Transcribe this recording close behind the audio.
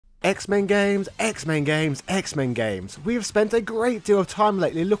X-Men games, X-Men games, X-Men games. We have spent a great deal of time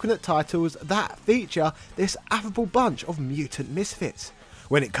lately looking at titles that feature this affable bunch of mutant misfits.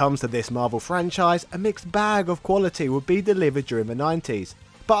 When it comes to this Marvel franchise, a mixed bag of quality would be delivered during the 90s.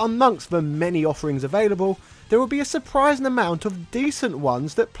 But amongst the many offerings available, there will be a surprising amount of decent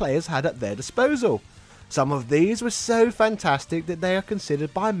ones that players had at their disposal. Some of these were so fantastic that they are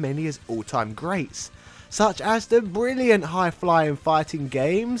considered by many as all-time greats, such as the brilliant high-flying fighting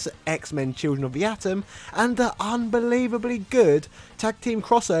games X-Men Children of the Atom and the unbelievably good tag team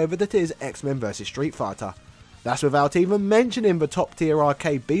crossover that is X-Men vs Street Fighter. That's without even mentioning the top-tier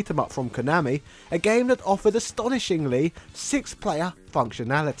arcade beat-em-up from Konami, a game that offered astonishingly 6-player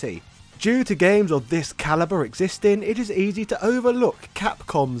functionality. Due to games of this calibre existing, it is easy to overlook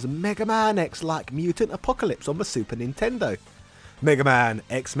Capcom's Mega Man X-like Mutant Apocalypse on the Super Nintendo. Mega Man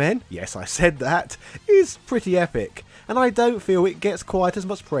X-Men, yes I said that, is pretty epic, and I don't feel it gets quite as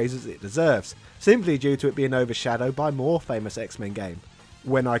much praise as it deserves, simply due to it being overshadowed by more famous X-Men games.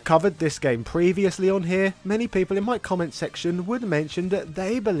 When I covered this game previously on here, many people in my comment section would mention that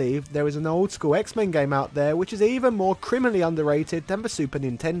they believe there is an old school X-Men game out there which is even more criminally underrated than the Super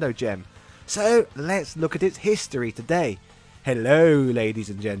Nintendo gem. So let's look at its history today. Hello ladies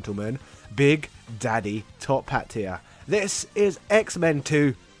and gentlemen, Big Daddy Top Hat here. This is X-Men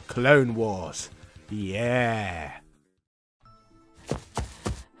 2 Clone Wars. Yeah.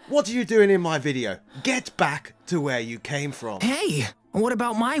 What are you doing in my video? Get back to where you came from. Hey, what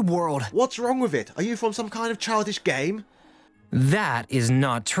about my world? What's wrong with it? Are you from some kind of childish game? That is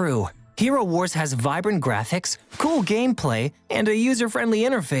not true. Hero Wars has vibrant graphics, cool gameplay, and a user-friendly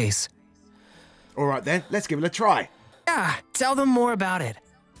interface. Alright then, let's give it a try. Yeah, tell them more about it.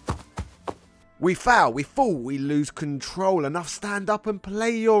 We foul, we fall, we lose control. Enough, stand up and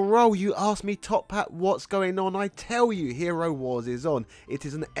play your role. You ask me, Top Hat, what's going on? I tell you, Hero Wars is on. It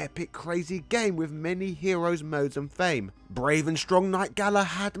is an epic, crazy game with many heroes, modes and fame. Brave and strong Knight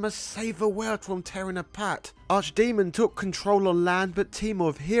Galahad must save the world from tearing apart. Archdemon took control on land, but team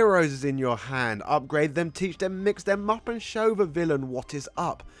of heroes is in your hand. Upgrade them, teach them, mix them up and show the villain what is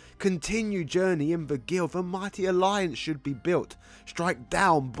up. Continue journey in the guild, the mighty alliance should be built. Strike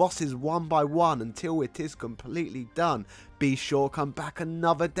down bosses one by one until it is completely done. Be sure come back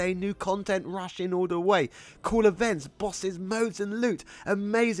another day, new content rushing all the way. Cool events, bosses, modes and loot.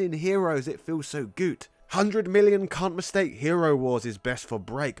 Amazing heroes, it feels so good. 100 million can't mistake, Hero Wars is best for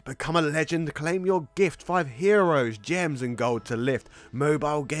break. Become a legend, claim your gift, 5 heroes, gems and gold to lift.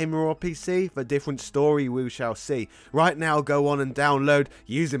 Mobile, gamer or PC, the different story we shall see. Right now go on and download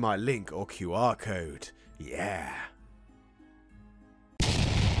using my link or QR code. Yeah.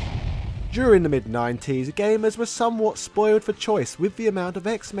 During the mid-90s, gamers were somewhat spoiled for choice with the amount of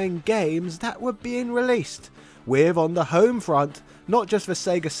X-Men games that were being released, with on the home front, not just the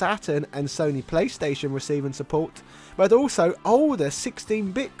Sega Saturn and Sony PlayStation receiving support, but also older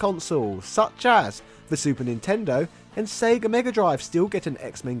 16-bit consoles such as the Super Nintendo and Sega Megadrive still getting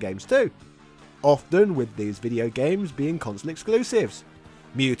X-Men games too, often with these video games being console exclusives.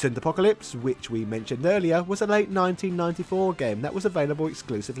 Mutant Apocalypse, which we mentioned earlier, was a late 1994 game that was available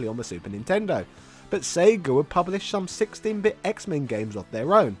exclusively on the Super Nintendo, but Sega would publish some 16-bit X-Men games of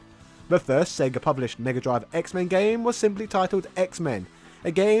their own. The first Sega published Mega Drive X-Men game was simply titled X-Men,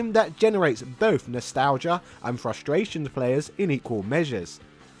 a game that generates both nostalgia and frustration to players in equal measures.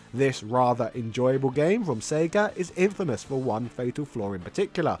 This rather enjoyable game from Sega is infamous for one fatal flaw in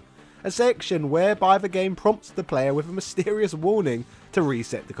particular, a section whereby the game prompts the player with a mysterious warning to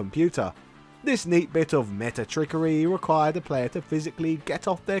reset the computer. This neat bit of meta trickery required the player to physically get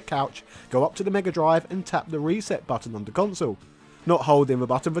off their couch, go up to the Mega Drive and tap the reset button on the console. Not holding the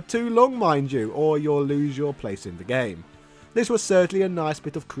button for too long, mind you, or you'll lose your place in the game. This was certainly a nice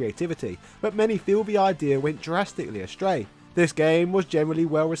bit of creativity, but many feel the idea went drastically astray. This game was generally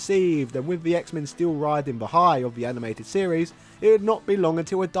well received, and with the X-Men still riding the high of the animated series, it would not be long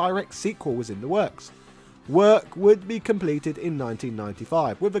until a direct sequel was in the works. Work would be completed in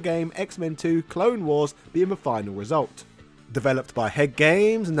 1995, with the game X-Men 2 Clone Wars being the final result. Developed by Head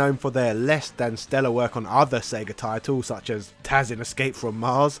Games, known for their less than stellar work on other Sega titles such as Taz in Escape from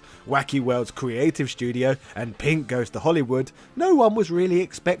Mars, Wacky World's creative studio, and Pink Goes to Hollywood, no one was really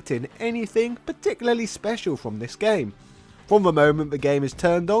expecting anything particularly special from this game. From the moment the game is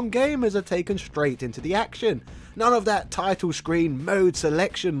turned on, gamers are taken straight into the action. None of that title screen mode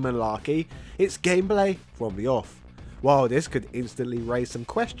selection malarkey, it's gameplay from the off. While this could instantly raise some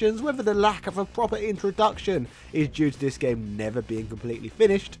questions whether the lack of a proper introduction is due to this game never being completely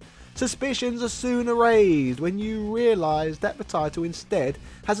finished, suspicions are soon raised when you realise that the title instead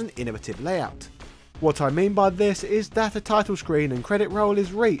has an innovative layout. What I mean by this is that a title screen and credit roll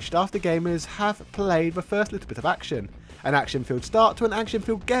is reached after gamers have played the first little bit of action. An action-filled start to an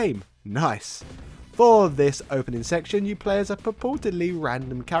action-filled game. Nice. For this opening section, you play as a purportedly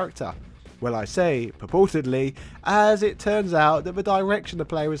random character. Well, I say purportedly, as it turns out that the direction the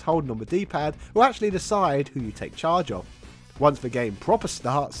player is holding on the D-pad will actually decide who you take charge of. Once the game proper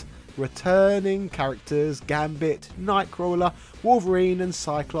starts, returning characters Gambit, Nightcrawler, Wolverine and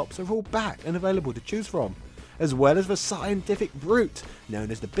Cyclops are all back and available to choose from, as well as the scientific brute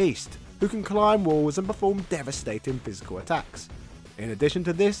known as the Beast, who can climb walls and perform devastating physical attacks. In addition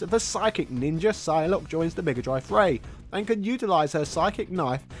to this, the psychic ninja Psylocke joins the Megadrive fray and can utilise her psychic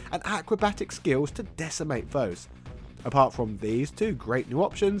knife and acrobatic skills to decimate foes. Apart from these two great new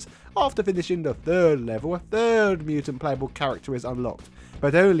options, after finishing the third level, a third mutant playable character is unlocked,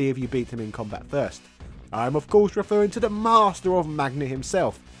 but only if you beat him in combat first. I am of course referring to the master of Magna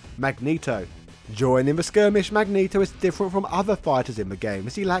himself, Magneto. Joining the skirmish, Magneto is different from other fighters in the game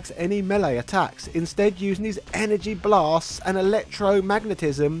as he lacks any melee attacks, instead using his energy blasts and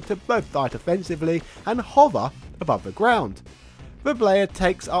electromagnetism to both fight offensively and hover above the ground. The player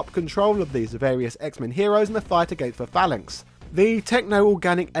takes up control of these various X-Men heroes in the fight against the Phalanx, the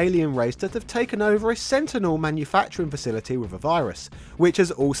techno-organic alien race that have taken over a Sentinel manufacturing facility with a virus, which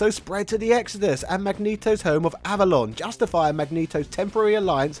has also spread to the Exodus and Magneto's home of Avalon, justifying Magneto's temporary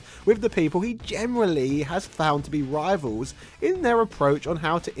alliance with the people he generally has found to be rivals in their approach on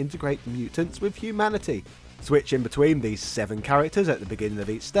how to integrate mutants with humanity. Switching between these 7 characters at the beginning of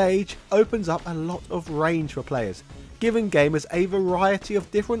each stage opens up a lot of range for players, giving gamers a variety of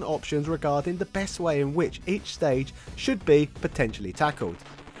different options regarding the best way in which each stage should be potentially tackled.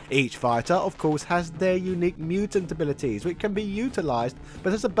 Each fighter of course has their unique mutant abilities which can be utilised,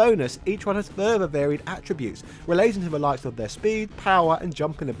 but as a bonus each one has further varied attributes relating to the likes of their speed, power and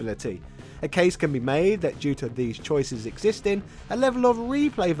jumping ability. A case can be made that due to these choices existing, a level of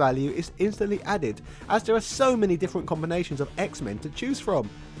replay value is instantly added as there are so many different combinations of X-Men to choose from.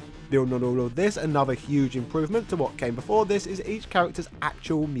 Building on all of this, another huge improvement to what came before this is each character's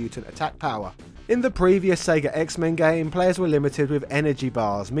actual mutant attack power. In the previous Sega X-Men game, players were limited with energy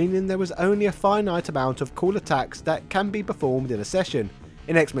bars, meaning there was only a finite amount of cool attacks that can be performed in a session.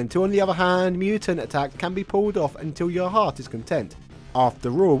 In X-Men 2 on the other hand, mutant attacks can be pulled off until your heart is content.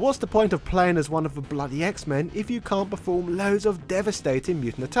 After all, what's the point of playing as one of the bloody X-Men if you can't perform loads of devastating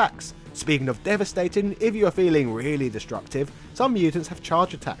mutant attacks? Speaking of devastating, if you are feeling really destructive, some mutants have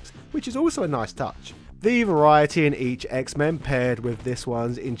charge attacks, which is also a nice touch. The variety in each X-Men paired with this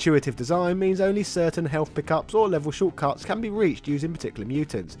one's intuitive design means only certain health pickups or level shortcuts can be reached using particular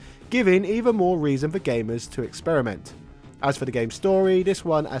mutants, giving even more reason for gamers to experiment. As for the game's story, this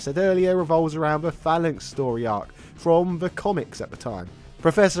one, as said earlier, revolves around the Phalanx story arc from the comics at the time.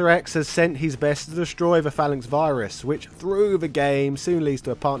 Professor X has sent his best to destroy the Phalanx virus, which through the game soon leads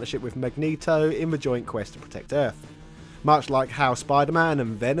to a partnership with Magneto in the joint quest to protect Earth. Much like how Spider-Man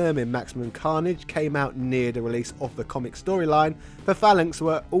and Venom in Maximum Carnage came out near the release of the comic storyline, the Phalanx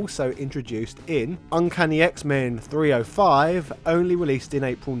were also introduced in Uncanny X-Men 305, only released in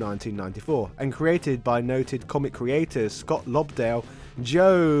April 1994, and created by noted comic creators Scott Lobdell,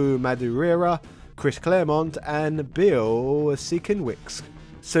 Joe Madureira, Chris Claremont and Bill Siekenwicz.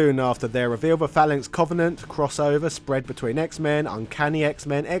 Soon after their reveal, the Phalanx Covenant crossover spread between X-Men, Uncanny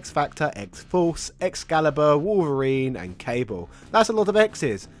X-Men, X-Factor, X-Force, Excalibur, Wolverine and Cable. That's a lot of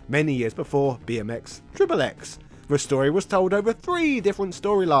X's, many years before BMX XXX. The story was told over 3 different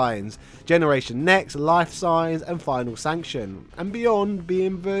storylines, Generation Next, Life Signs and Final Sanction, and beyond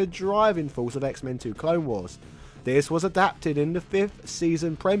being the driving force of X-Men 2 Clone Wars. This was adapted in the 5th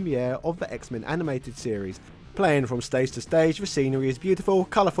season premiere of the X-Men animated series. Playing from stage to stage, the scenery is beautiful,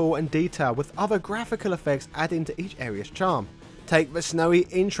 colourful and detailed, with other graphical effects adding to each area's charm. Take the snowy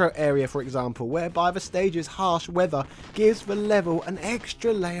intro area for example, whereby the stage's harsh weather gives the level an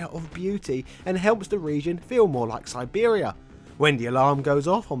extra layer of beauty and helps the region feel more like Siberia. When the alarm goes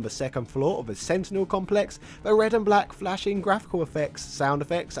off on the 2nd floor of the Sentinel complex, the red and black flashing graphical effects, sound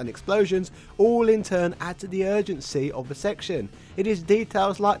effects and explosions all in turn add to the urgency of the section. It is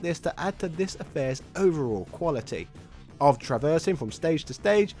details like this that add to this affair's overall quality. Of traversing from stage to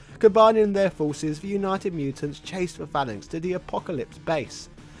stage, combining their forces, the United Mutants chase the Phalanx to the Apocalypse base.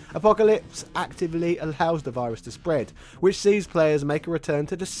 Apocalypse actively allows the virus to spread, which sees players make a return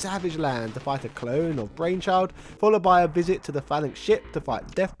to the Savage Land to fight a clone of Brainchild, followed by a visit to the Phalanx ship to fight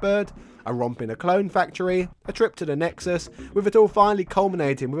Deathbird, a romp in a clone factory, a trip to the Nexus, with it all finally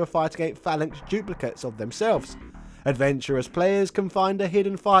culminating with a fight against Phalanx duplicates of themselves. Adventurous players can find a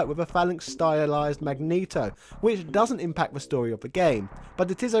hidden fight with a phalanx stylized Magneto, which doesn't impact the story of the game, but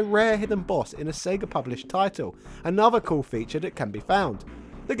it is a rare hidden boss in a Sega published title, another cool feature that can be found.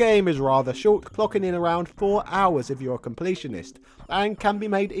 The game is rather short, clocking in around 4 hours if you're a completionist, and can be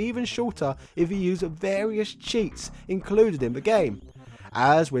made even shorter if you use various cheats included in the game.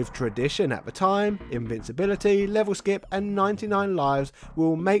 As with tradition at the time, invincibility, level skip and 99 lives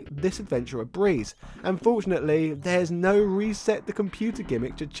will make this adventure a breeze. Unfortunately, there's no reset the computer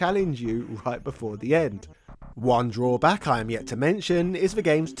gimmick to challenge you right before the end. One drawback I am yet to mention is the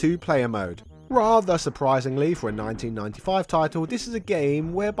game's 2-player mode. Rather surprisingly for a 1995 title, this is a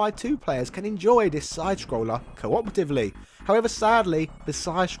game whereby 2 players can enjoy this side-scroller cooperatively. However, sadly, the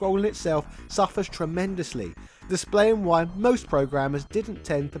side-scrolling itself suffers tremendously, displaying why most programmers didn't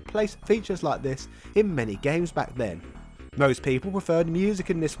tend to place features like this in many games back then. Most people preferred music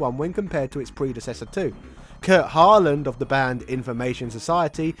in this one when compared to its predecessor too. Kurt Harland of the band Information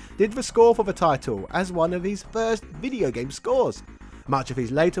Society did the score for the title as one of his first video game scores. Much of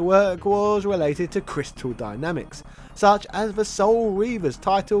his later work was related to Crystal Dynamics, such as the Soul Reavers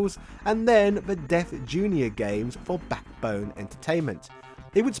titles and then the Death Jr. games for Backbone Entertainment.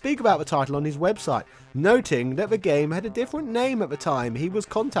 He would speak about the title on his website, noting that the game had a different name at the time he was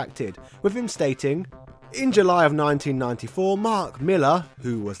contacted, with him stating, "In July of 1994, Mark Miller,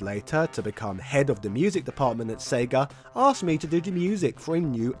 who was later to become head of the music department at Sega, asked me to do the music for a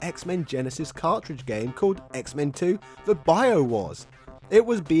new X-Men Genesis cartridge game called X-Men 2 The Bio Wars. It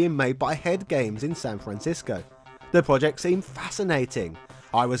was being made by Head Games in San Francisco. The project seemed fascinating.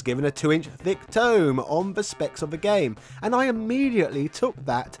 I was given a 2-inch thick tome on the specs of the game, and I immediately took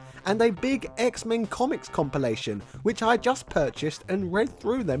that and a big X-Men comics compilation, which I had just purchased and read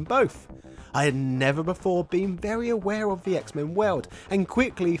through them both. I had never before been very aware of the X-Men world, and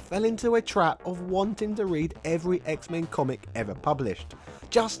quickly fell into a trap of wanting to read every X-Men comic ever published,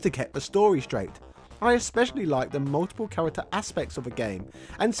 just to get the story straight. I especially liked the multiple character aspects of the game,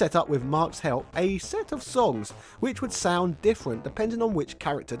 and set up with Mark's help a set of songs which would sound different depending on which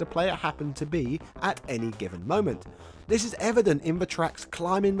character the player happened to be at any given moment. This is evident in the tracks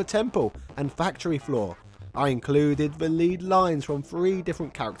Climbing the Temple and Factory Floor. I included the lead lines from 3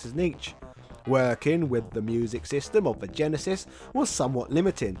 different characters in each. Working with the music system of the Genesis was somewhat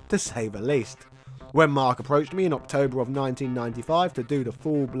limiting, to say the least. When Mark approached me in October of 1995 to do the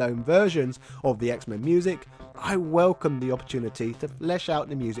full-blown versions of the X-Men music, I welcomed the opportunity to flesh out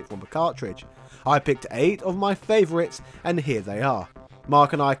the music from the cartridge. I picked 8 of my favourites, and here they are.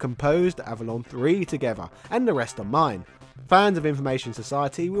 Mark and I composed Avalon 3 together, and the rest are mine. Fans of Information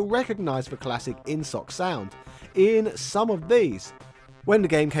Society will recognise the classic InSoc sound in some of these. When the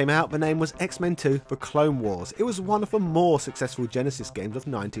game came out, the name was X-Men 2 The Clone Wars. It was one of the more successful Genesis games of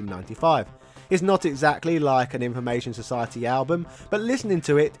 1995. It's not exactly like an Information Society album, but listening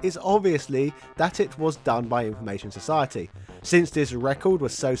to it is obviously that it was done by Information Society. Since this record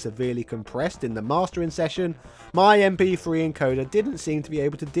was so severely compressed in the mastering session, my MP3 encoder didn't seem to be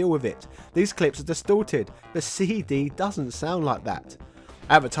able to deal with it. These clips are distorted, the CD doesn't sound like that.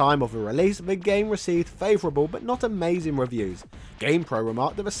 At the time of the release, the game received favourable but not amazing reviews. GamePro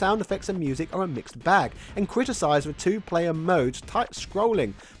remarked that the sound effects and music are a mixed bag, and criticised the 2-player mode's tight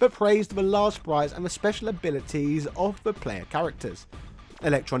scrolling, but praised the large sprites and the special abilities of the player characters.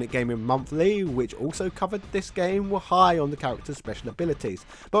 Electronic Gaming Monthly, which also covered this game, were high on the character's special abilities,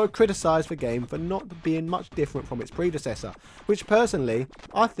 but criticised the game for not being much different from its predecessor, which personally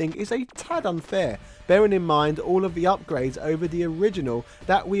I think is a tad unfair, bearing in mind all of the upgrades over the original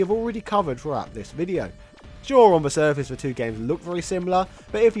that we have already covered throughout this video. Sure, on the surface the 2 games look very similar,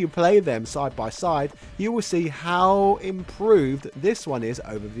 but if you play them side by side, you will see how improved this one is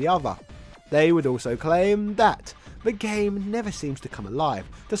over the other. They would also claim that the game never seems to come alive,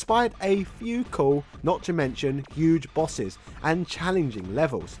 despite a few cool, not to mention huge bosses and challenging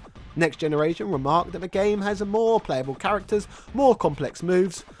levels. Next Generation remarked that the game has more playable characters, more complex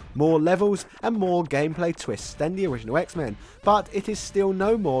moves, more levels and more gameplay twists than the original X-Men, but it is still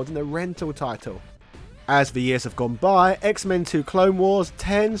no more than a rental title. As the years have gone by, X-Men 2 Clone Wars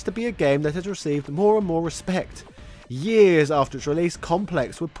tends to be a game that has received more and more respect. Years after its release,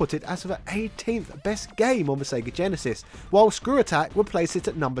 Complex would put it as the 18th best game on the Sega Genesis, while Screw Attack would place it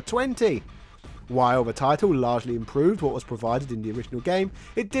at number 20. While the title largely improved what was provided in the original game,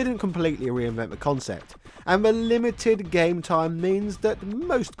 it didn't completely reinvent the concept, and the limited game time means that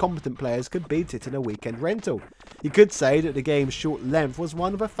most competent players could beat it in a weekend rental. You could say that the game's short length was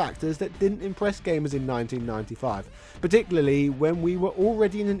one of the factors that didn't impress gamers in 1995, particularly when we were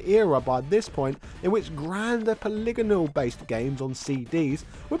already in an era by this point in which grander polygonal based games on CDs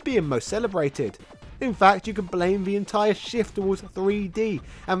were being most celebrated. In fact, you could blame the entire shift towards 3D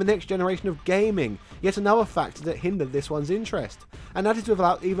and the next generation of gaming, yet another factor that hindered this one's interest. And that is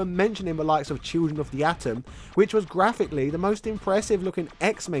without even mentioning the likes of Children of the Atom, which was graphically the most impressive looking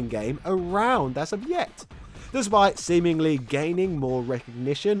X-Men game around as of yet. Despite seemingly gaining more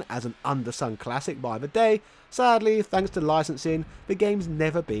recognition as an undersung classic by the day, sadly, thanks to licensing, the game's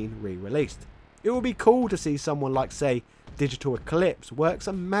never been re-released. It would be cool to see someone like, say, Digital Eclipse work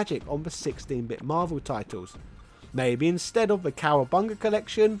some magic on the 16-bit Marvel titles. Maybe instead of the Cowabunga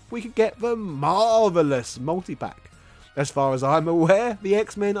collection, we could get the marvellous multi-pack. As far as I'm aware, the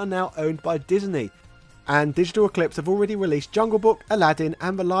X-Men are now owned by Disney, and Digital Eclipse have already released Jungle Book, Aladdin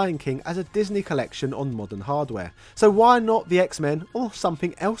and The Lion King as a Disney collection on modern hardware. So why not the X-Men or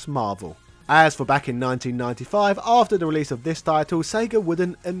something else Marvel? As for back in 1995, after the release of this title, Sega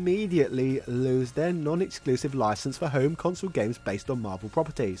wouldn't immediately lose their non-exclusive license for home console games based on Marvel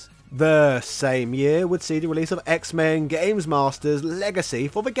properties. The same year would see the release of X-Men Games Masters Legacy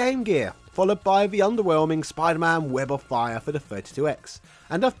for the Game Gear, followed by the underwhelming Spider-Man Web of Fire for the 32X,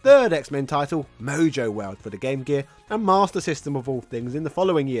 and a third X-Men title, Mojo World for the Game Gear and Master System of all things in the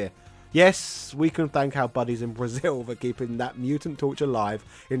following year. Yes, we can thank our buddies in Brazil for keeping that mutant torch alive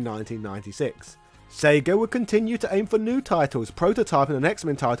in 1996. Sega would continue to aim for new titles, prototyping an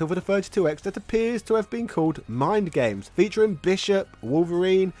X-Men title for the 32X that appears to have been called Mind Games, featuring Bishop,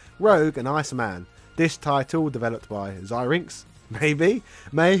 Wolverine, Rogue and Iceman. This title, developed by Zyrinx,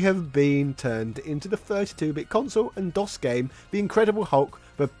 may have been turned into the 32-bit console and DOS game The Incredible Hulk: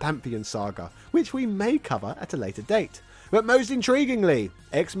 The Pantheon Saga, which we may cover at a later date. But most intriguingly,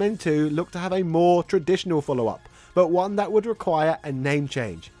 X-Men 2 looked to have a more traditional follow-up, but one that would require a name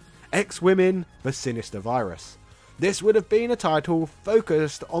change. X-Women: The Sinister Virus. This would have been a title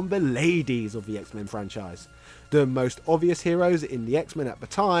focused on the ladies of the X-Men franchise. The most obvious heroes in the X-Men at the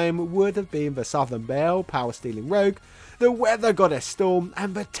time would have been the Southern Belle, power-stealing Rogue, the Weather Goddess Storm,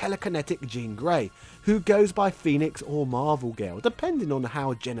 and the telekinetic Jean Grey, who goes by Phoenix or Marvel Girl, depending on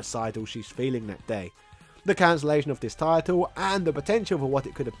how genocidal she's feeling that day. The cancellation of this title and the potential for what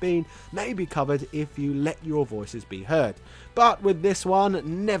it could have been may be covered if you let your voices be heard. But with this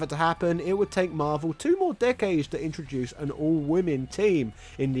one never to happen, it would take Marvel 2 more decades to introduce an all-women team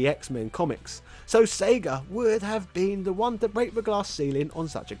in the X-Men comics. So Sega would have been the one to break the glass ceiling on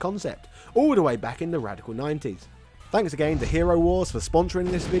such a concept, all the way back in the radical 90s. Thanks again to Hero Wars for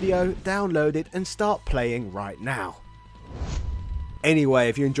sponsoring this video. Download it and start playing right now. Anyway,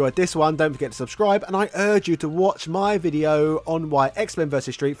 if you enjoyed this one, don't forget to subscribe, and I urge you to watch my video on why X-Men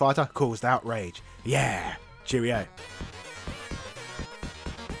vs Street Fighter caused outrage. Yeah, cheerio.